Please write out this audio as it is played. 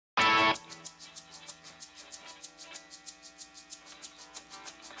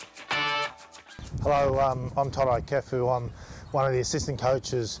Hello, I'm Toutai Kefu. I'm one of the assistant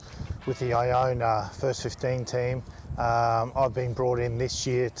coaches with the Iona First 15 team. I've been brought in this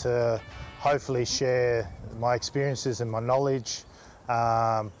year to hopefully share my experiences and my knowledge.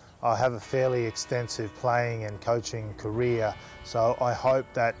 I have a fairly extensive playing and coaching career, so I hope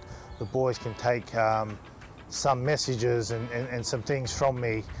that the boys can take some messages and some things from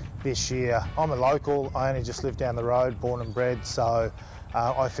me this year. I'm a local, I only just live down the road, born and bred, so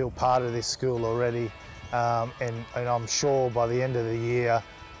I feel part of this school already, and I'm sure by the end of the year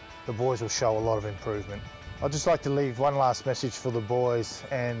the boys will show a lot of improvement. I'd just like to leave one last message for the boys,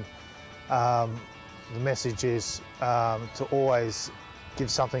 and the message is to always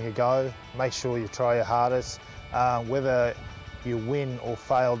give something a go. Make sure you try your hardest. Whether you win or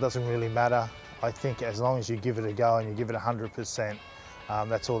fail doesn't really matter. I think as long as you give it a go and you give it 100%,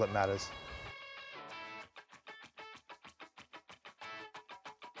 that's all that matters.